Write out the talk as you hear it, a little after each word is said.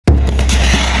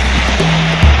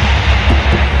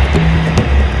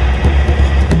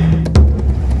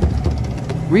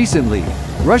Recently,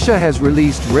 Russia has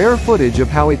released rare footage of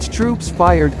how its troops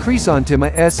fired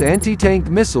Khrizantema S anti-tank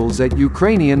missiles at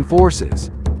Ukrainian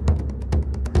forces.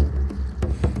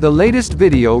 The latest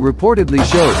video reportedly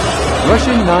showed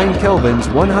Russian 9 Kelvin's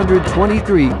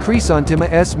 123 Khrizantema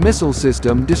S missile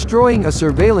system destroying a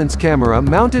surveillance camera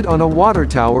mounted on a water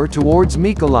tower towards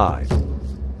Mykolaiv.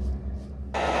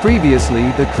 Previously,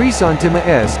 the Khrizantema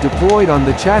S, deployed on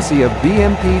the chassis of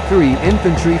BMP-3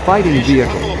 infantry fighting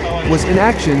vehicle, was in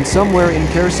action somewhere in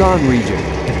Kherson region.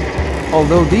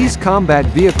 Although these combat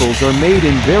vehicles are made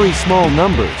in very small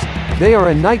numbers, they are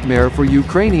a nightmare for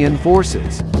Ukrainian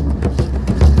forces.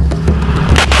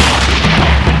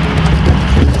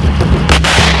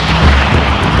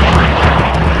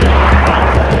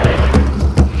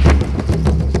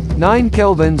 Nine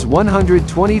Kelvin's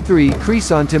 123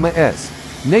 Khrizantema S,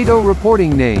 NATO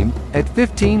reporting name, at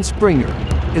 15 Springer,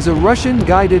 is a Russian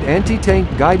guided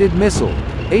anti-tank guided missile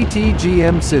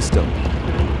ATGM system.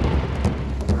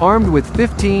 Armed with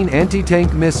 15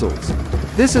 anti-tank missiles.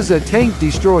 This is a tank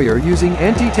destroyer using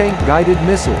anti-tank guided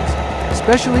missiles,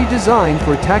 specially designed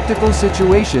for tactical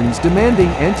situations demanding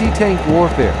anti-tank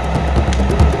warfare.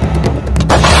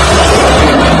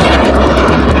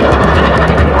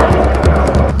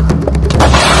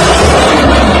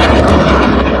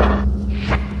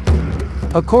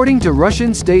 According to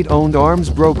Russian state-owned arms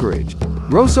brokerage,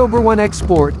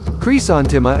 Rosoboronexport,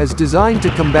 Khrizantema is designed to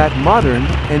combat modern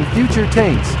and future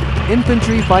tanks,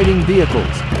 infantry fighting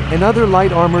vehicles, and other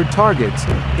light armored targets,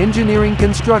 engineering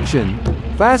construction,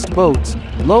 fast boats,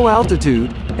 low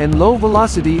altitude, and low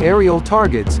velocity aerial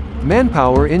targets,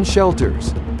 manpower in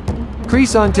shelters.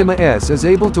 Khrizantema S is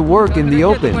able to work in the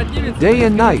open, day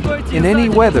and night, in any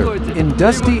weather, in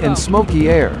dusty and smoky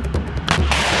air.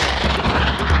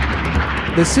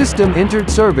 The system entered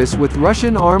service with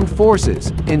Russian armed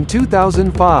forces in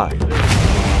 2005.